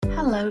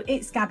Hello,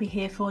 it's Gabby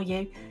here for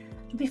you.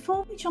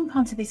 Before we jump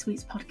onto this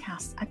week's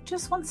podcast, I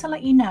just want to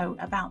let you know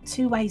about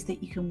 2 ways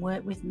that you can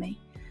work with me.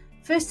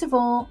 First of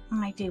all,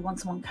 I do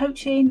one-to-one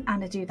coaching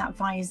and I do that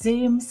via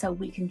Zoom, so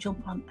we can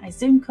jump on a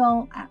Zoom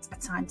call at a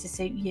time to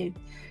suit you.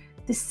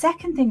 The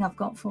second thing I've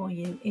got for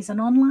you is an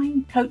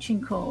online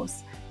coaching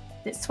course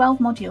that's 12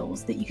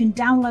 modules that you can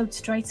download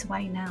straight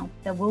away now.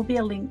 There will be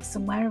a link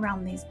somewhere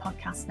around these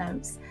podcast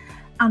notes.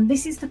 And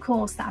this is the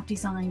course that I've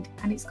designed,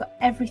 and it's got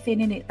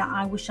everything in it that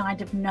I wish I'd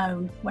have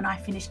known when I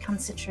finished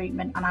cancer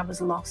treatment and I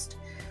was lost.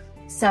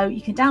 So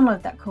you can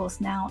download that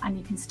course now and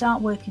you can start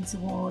working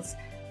towards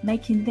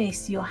making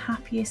this your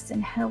happiest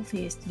and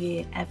healthiest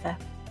year ever.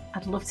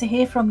 I'd love to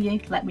hear from you.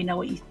 Let me know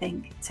what you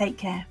think. Take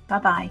care.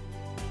 Bye-bye.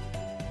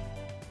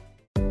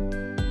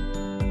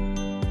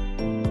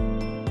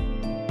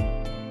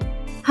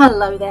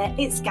 Hello there,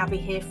 it's Gabby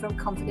here from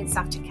Confidence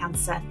After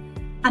Cancer,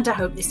 and I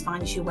hope this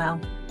finds you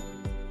well.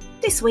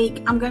 This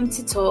week, I'm going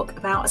to talk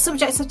about a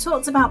subject I've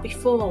talked about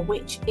before,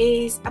 which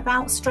is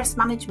about stress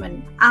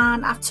management.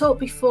 And I've talked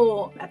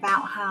before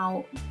about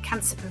how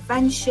cancer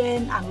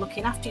prevention and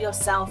looking after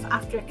yourself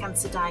after a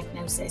cancer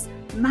diagnosis,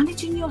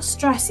 managing your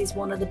stress is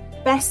one of the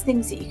best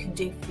things that you can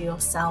do for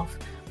yourself.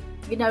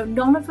 You know,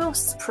 none of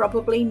us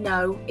probably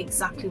know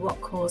exactly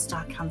what caused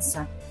our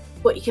cancer.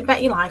 But you can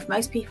bet your life,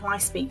 most people I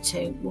speak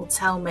to will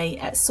tell me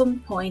at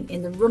some point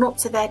in the run up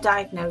to their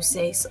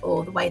diagnosis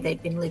or the way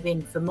they've been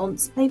living for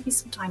months, maybe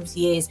sometimes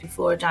years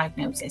before a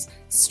diagnosis,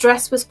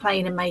 stress was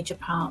playing a major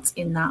part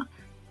in that.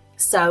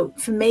 So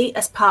for me,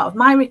 as part of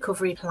my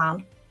recovery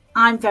plan,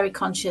 I'm very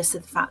conscious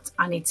of the fact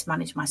I need to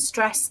manage my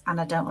stress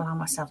and I don't allow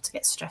myself to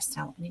get stressed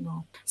out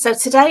anymore. So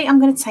today I'm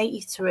going to take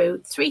you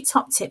through 3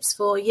 top tips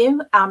for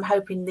you. I'm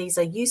hoping these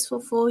are useful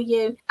for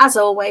you. As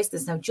always,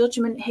 there's no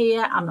judgment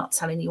here. I'm not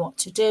telling you what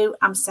to do.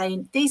 I'm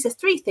saying these are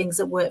 3 things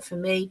that work for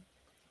me.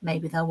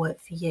 Maybe they'll work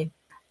for you.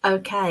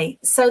 Okay,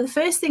 so the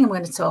first thing I'm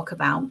going to talk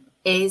about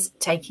is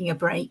taking a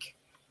break.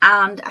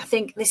 And I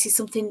think this is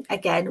something,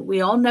 again,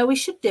 we all know we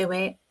should do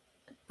it,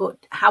 but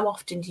how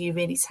often do you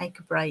really take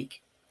a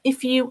break?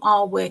 If you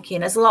are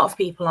working, as a lot of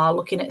people are,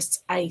 looking at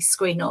a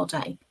screen all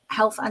day,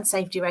 health and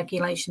safety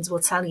regulations will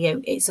tell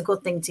you it's a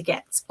good thing to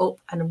get up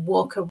and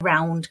walk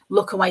around,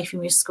 look away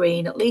from your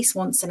screen at least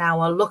once an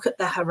hour, look at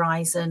the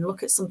horizon,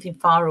 look at something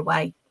far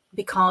away,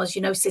 because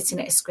you know sitting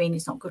at a screen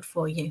is not good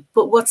for you.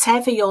 But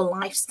whatever your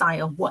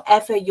lifestyle,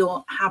 whatever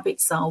your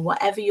habits are,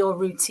 whatever your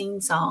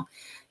routines are,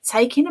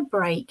 taking a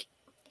break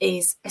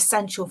is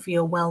essential for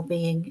your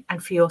well-being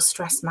and for your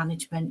stress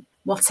management,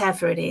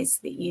 whatever it is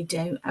that you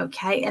do.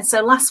 Okay. And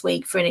so last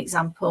week, for an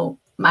example,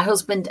 my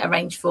husband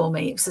arranged for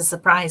me, it was a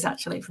surprise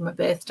actually from a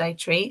birthday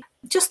treat,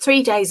 just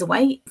 3 days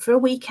away for a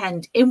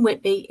weekend in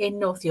Whitby in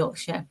North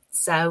Yorkshire.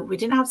 So we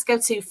didn't have to go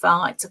too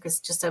far. It took us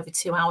just over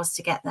 2 hours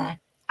to get there.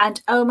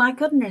 And oh my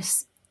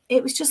goodness,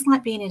 it was just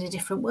like being in a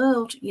different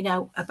world, you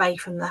know, away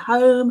from the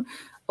home,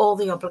 all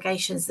the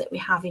obligations that we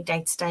have in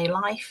day-to-day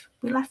life.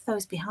 We left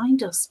those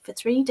behind us for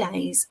 3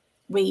 days.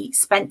 We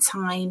spent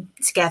time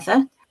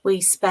together. We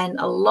spent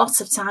a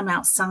lot of time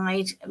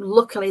outside.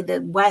 Luckily,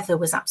 the weather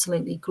was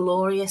absolutely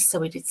glorious. So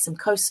we did some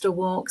coastal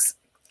walks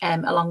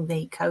along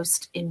the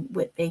coast in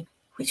Whitby,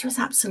 which was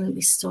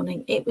absolutely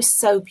stunning. It was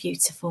so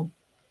beautiful.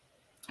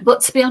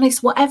 But to be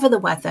honest, whatever the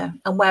weather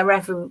and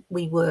wherever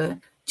we were,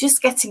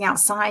 just getting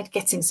outside,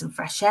 getting some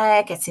fresh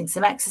air, getting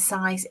some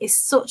exercise is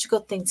such a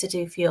good thing to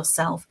do for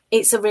yourself.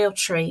 It's a real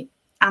treat.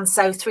 And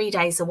so 3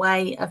 days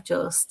away of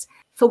just,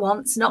 for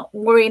once, not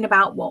worrying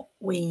about what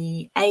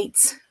we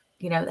ate.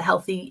 You know, the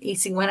healthy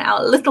eating went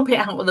out a little bit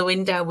out of the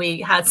window.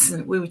 We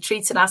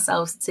treated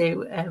ourselves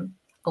to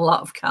a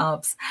lot of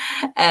carbs,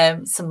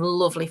 some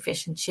lovely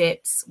fish and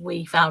chips.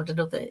 We found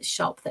another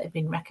shop that had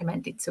been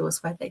recommended to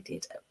us where they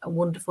did a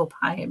wonderful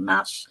pie and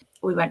mash.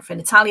 We went for an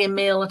Italian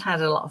meal and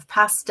had a lot of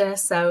pasta.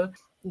 So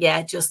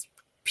yeah, just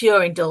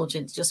pure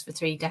indulgence just for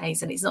 3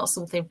 days. And it's not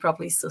something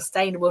probably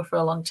sustainable for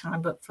a long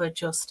time, but for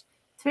just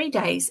 3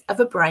 days of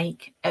a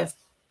break, of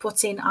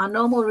putting our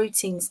normal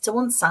routines to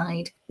one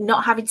side,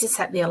 not having to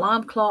set the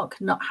alarm clock,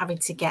 not having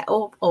to get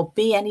up or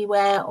be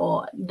anywhere,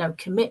 or no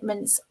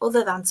commitments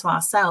other than to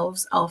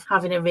ourselves, of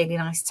having a really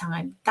nice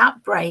time.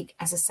 That break,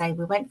 as I say,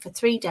 we went for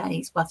 3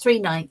 days, 3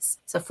 nights,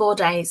 so 4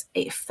 days.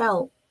 It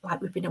felt like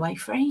we've been away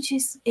for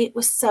ages. It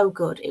was so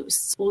good. It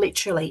was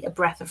literally a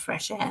breath of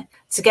fresh air.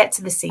 To get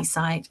to the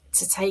seaside,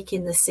 to take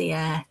in the sea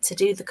air, to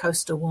do the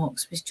coastal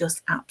walks was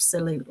just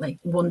absolutely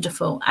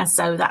wonderful. And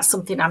so that's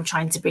something I'm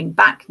trying to bring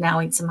back now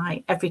into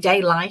my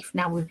everyday life.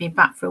 Now we've been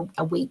back for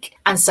a week.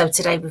 And so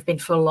today we've been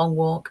for a long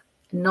walk.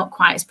 Not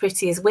quite as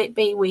pretty as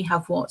Whitby. We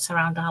have walked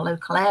around our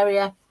local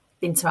area,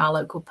 been to our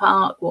local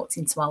park, walked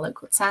into our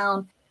local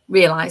town,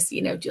 realised,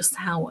 you know, just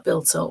how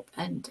built up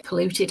and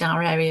polluted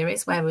our area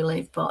is where we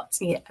live. But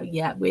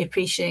yeah, we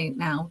appreciate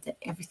now that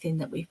everything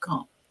that we've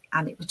got,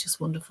 and it was just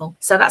wonderful.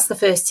 So that's the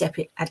first tip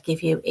I'd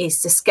give you,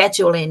 is to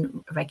schedule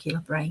in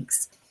regular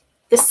breaks.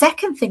 The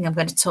second thing I'm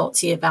going to talk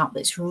to you about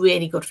that's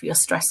really good for your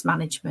stress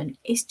management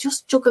is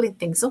just juggling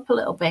things up a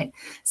little bit.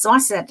 So I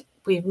said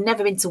We've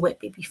never been to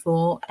Whitby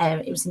before.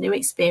 It was a new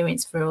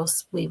experience for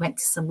us. We went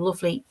to some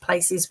lovely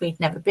places we'd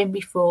never been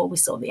before. We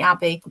saw the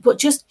Abbey. But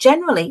just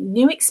generally,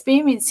 new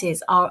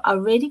experiences are a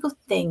really good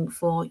thing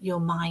for your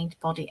mind,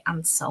 body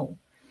and soul.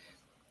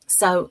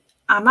 So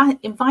I'm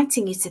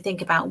inviting you to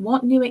think about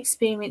what new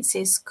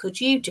experiences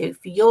could you do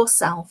for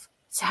yourself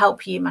to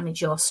help you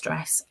manage your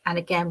stress. And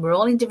again, we're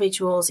all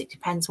individuals. It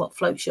depends what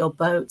floats your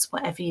boat,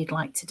 whatever you'd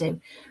like to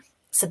do.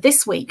 So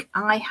this week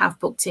I have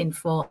booked in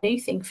for a new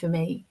thing for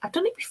me. I've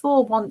done it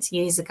before once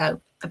years ago,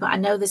 but I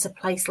know there's a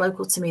place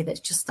local to me that's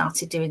just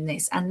started doing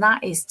this, and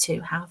that is to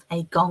have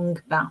a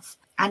gong bath.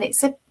 And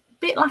it's a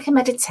bit like a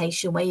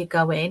meditation where you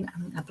go in,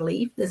 and I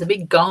believe there's a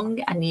big gong,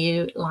 and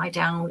you lie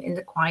down in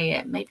the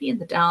quiet, maybe in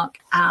the dark,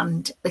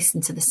 and listen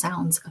to the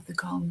sounds of the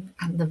gong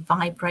and the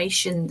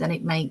vibration that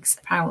it makes.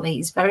 Apparently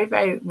it's very,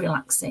 very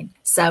relaxing.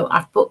 So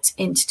I've booked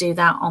in to do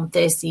that on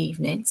Thursday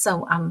evening.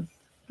 So I'm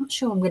not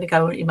sure I'm going to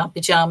go in my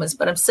pajamas,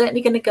 but I'm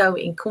certainly going to go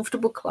in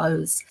comfortable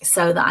clothes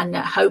so that I'm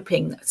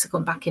hoping to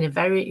come back in a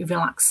very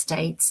relaxed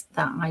state,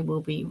 that I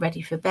will be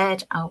ready for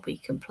bed. I'll be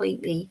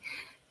completely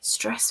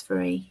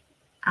stress-free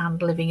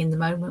and living in the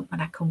moment when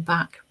I come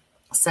back.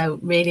 So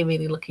really,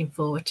 really looking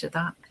forward to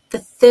that. The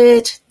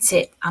third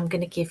tip I'm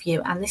going to give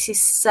you, and this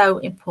is so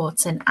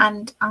important,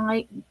 and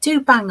I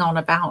do bang on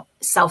about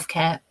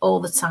self-care all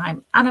the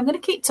time, and I'm going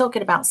to keep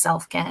talking about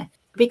self-care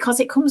because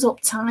it comes up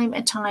time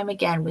and time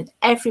again with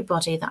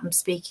everybody that I'm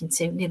speaking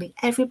to, nearly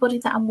everybody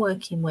that I'm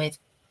working with.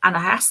 And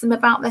I ask them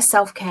about their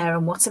self-care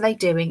and what are they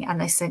doing, and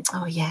they say,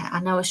 oh yeah,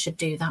 I know I should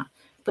do that.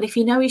 But if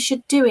you know you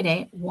should do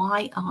it,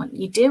 why aren't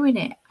you doing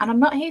it? And I'm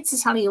not here to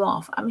tell you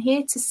off. I'm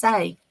here to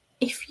say,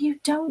 if you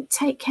don't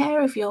take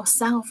care of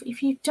yourself,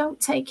 if you don't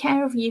take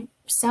care of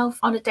yourself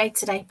on a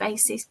day-to-day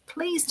basis,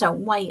 please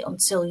don't wait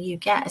until you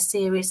get a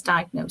serious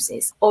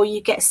diagnosis, or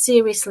you get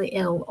seriously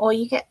ill, or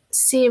you get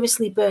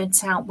seriously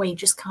burnt out where you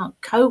just can't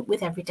cope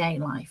with everyday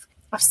life.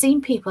 I've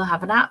seen people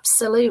have an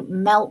absolute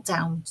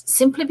meltdown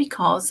simply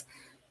because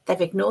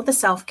they've ignored the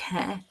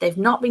self-care, they've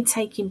not been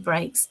taking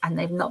breaks, and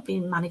they've not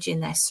been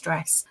managing their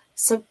stress.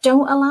 So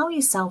don't allow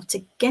yourself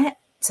to get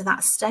to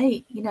that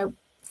state.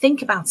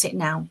 Think about it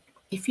now.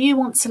 If you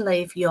want to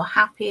live your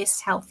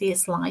happiest,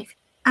 healthiest life,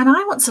 and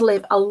I want to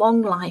live a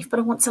long life, but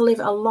I want to live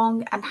a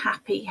long and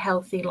happy,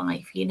 healthy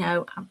life.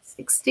 I'm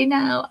 60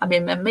 now, I'm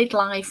in my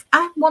midlife.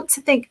 I want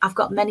to think I've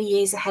got many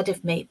years ahead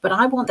of me, but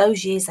I want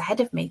those years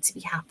ahead of me to be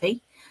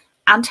happy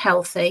and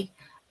healthy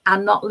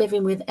and not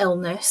living with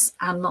illness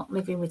and not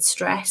living with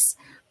stress.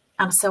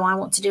 And so I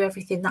want to do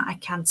everything that I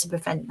can to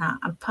prevent that.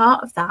 And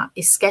part of that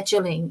is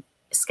scheduling,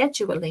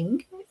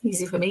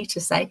 easy for me to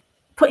say,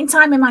 putting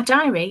time in my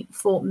diary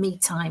for me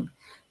time.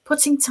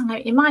 Putting time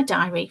in my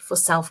diary for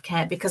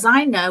self-care, because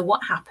I know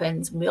what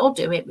happens. We all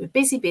do it. We're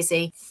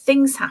busy.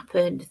 Things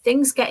happen.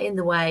 Things get in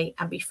the way.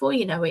 And before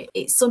you know it,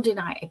 it's Sunday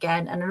night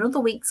again and another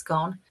week's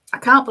gone. I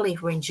can't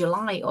believe we're in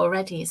July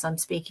already as I'm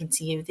speaking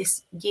to you.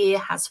 This year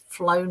has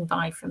flown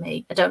by for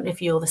me. I don't know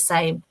if you're the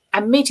same.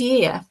 And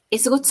mid-year,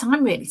 it's a good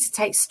time really to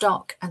take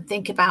stock and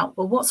think about,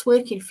 well, what's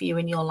working for you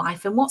in your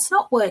life and what's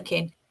not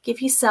working. Give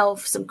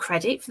yourself some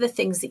credit for the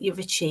things that you've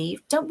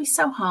achieved. Don't be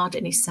so hard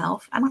on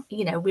yourself. And,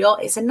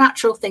 it's a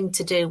natural thing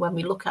to do when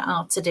we look at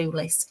our to-do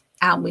list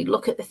and we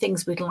look at the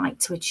things we'd like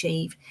to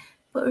achieve.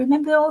 But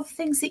remember all the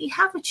things that you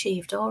have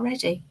achieved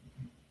already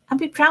and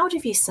be proud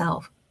of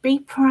yourself. Be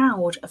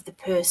proud of the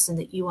person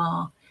that you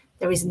are.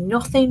 There is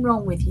nothing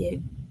wrong with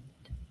you.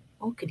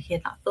 Oh, I can hear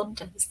that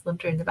thunder. There's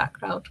thunder in the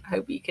background. I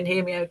hope you can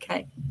hear me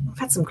okay. I've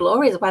had some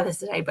glorious weather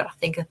today, but I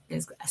think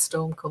there's a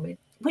storm coming,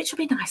 which will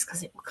be nice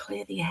because it will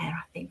clear the air,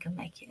 I think, and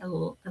make it a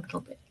little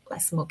bit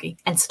less muggy.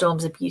 And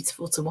storms are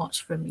beautiful to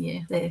watch from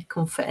the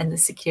comfort and the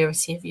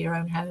security of your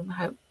own home. I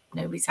hope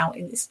nobody's out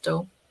in this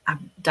storm. I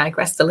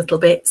digressed a little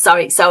bit.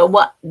 Sorry. So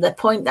what the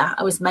point that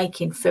I was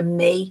making, for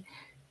me,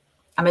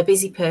 I'm a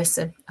busy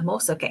person. I'm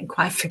also getting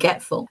quite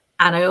forgetful.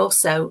 And I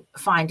also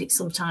find it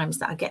sometimes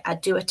that I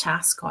do a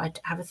task or I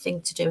have a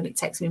thing to do and it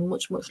takes me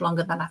much, much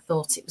longer than I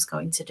thought it was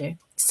going to do.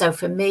 So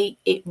for me,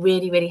 it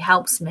really, really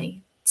helps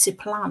me to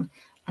plan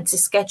and to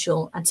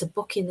schedule and to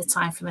book in the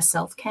time for my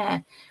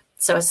self-care.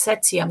 So as I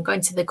said to you, I'm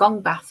going to the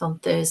gong bath on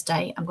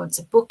Thursday. I'm going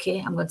to book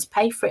it. I'm going to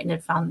pay for it in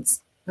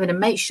advance. I'm going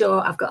to make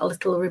sure I've got a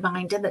little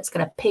reminder that's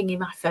going to ping in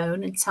my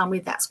phone and tell me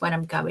that's when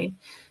I'm going.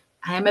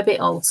 I am a bit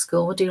old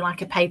school. I do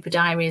like a paper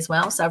diary as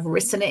well. So I've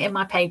written it in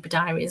my paper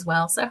diary as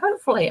well. So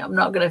hopefully I'm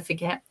not going to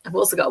forget. I've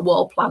also got a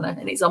wall planner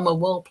and it's on my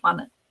wall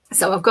planner.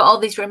 So I've got all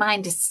these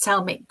reminders to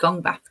tell me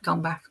gong bath.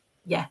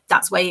 Yeah,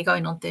 that's where you're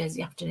going on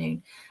Thursday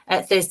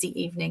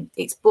evening.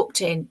 It's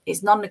booked in.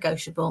 It's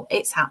non-negotiable.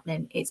 It's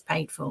happening. It's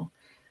paid for.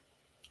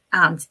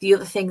 And the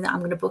other thing that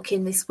I'm going to book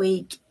in this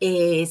week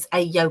is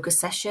a yoga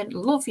session.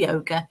 Love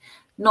yoga.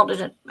 Not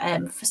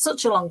for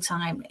such a long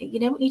time. You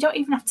don't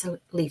even have to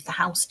leave the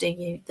house, do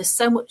you? There's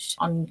so much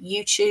on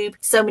YouTube,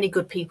 so many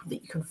good people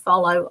that you can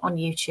follow on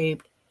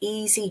YouTube.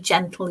 Easy,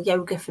 gentle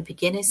yoga for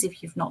beginners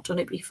if you've not done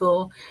it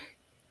before.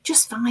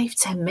 Just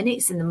 5-10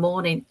 minutes in the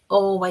morning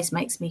always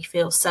makes me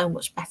feel so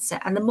much better.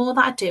 And the more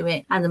that I do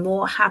it and the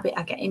more habit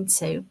I get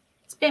into,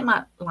 It's a bit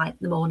like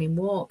the morning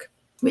walk,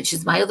 which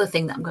is my other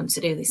thing that I'm going to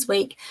do this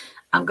week.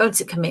 I'm going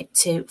to commit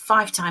to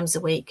 5 times a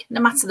week, no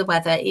matter the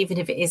weather, even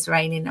if it is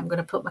raining, I'm going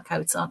to put my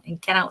coat on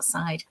and get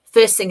outside.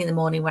 First thing in the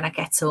morning when I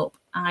get up,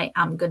 I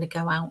am going to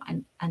go out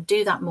and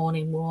do that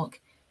morning walk,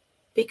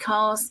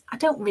 because I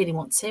don't really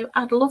want to.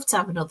 I'd love to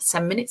have another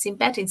 10 minutes in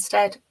bed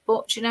instead.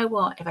 But you know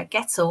what? If I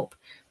get up,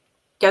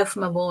 go for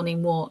my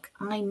morning walk,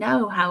 I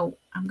know how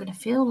I'm going to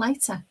feel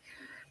later.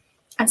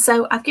 And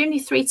so I've given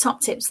you 3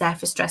 top tips there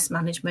for stress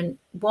management.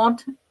 1,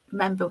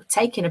 remember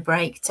taking a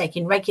break,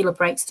 taking regular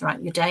breaks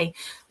throughout your day,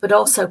 but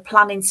also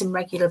planning some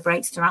regular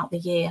breaks throughout the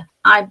year.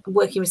 I'm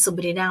working with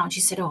somebody now and she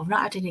said, I've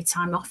not had any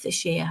time off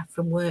this year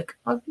from work.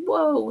 Oh,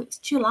 whoa, it's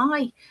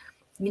July.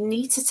 You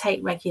need to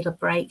take regular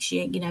breaks.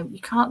 You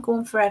can't go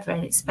on forever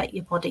and expect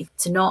your body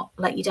to not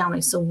let you down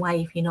in some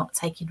way if you're not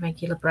taking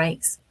regular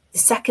breaks. The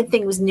second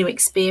thing was new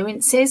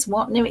experiences.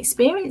 What new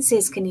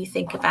experiences can you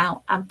think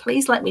about? And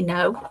please let me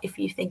know if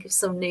you think of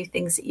some new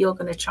things that you're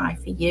going to try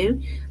for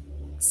you.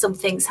 Some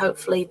things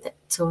hopefully that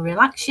to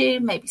relax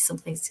you, maybe some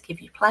things to give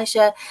you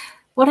pleasure.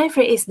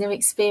 Whatever it is, new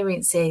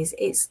experiences.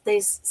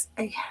 There's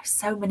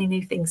so many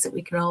new things that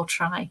we can all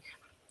try.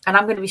 And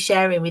I'm going to be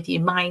sharing with you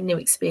my new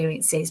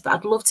experiences, but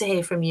I'd love to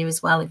hear from you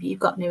as well. If you've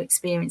got new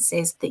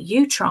experiences that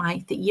you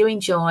try, that you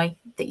enjoy,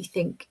 that you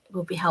think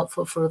will be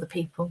helpful for other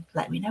people,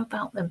 let me know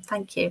about them.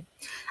 Thank you.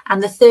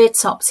 And the third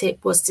top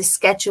tip was to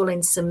schedule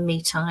in some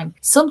me time.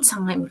 Some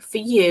time for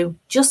you,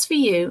 just for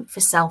you, for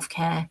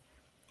self-care.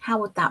 How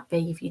would that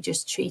be if you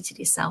just treated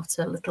yourself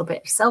to a little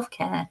bit of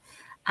self-care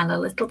and a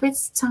little bit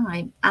of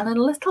time and a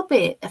little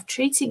bit of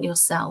treating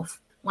yourself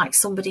like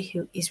somebody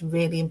who is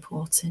really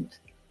important?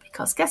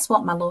 Because guess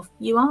what, my love?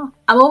 You are.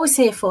 I'm always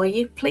here for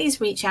you.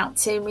 Please reach out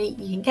to me.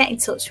 You can get in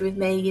touch with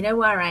me. You know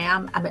where I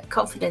am. I'm at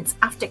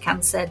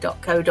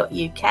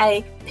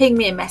confidenceaftercancer.co.uk. Ping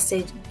me a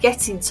message.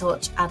 Get in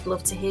touch. I'd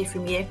love to hear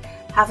from you.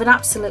 Have an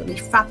absolutely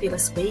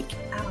fabulous week,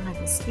 and I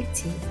will speak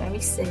to you very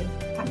soon.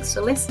 Thanks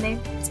for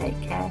listening.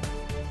 Take care.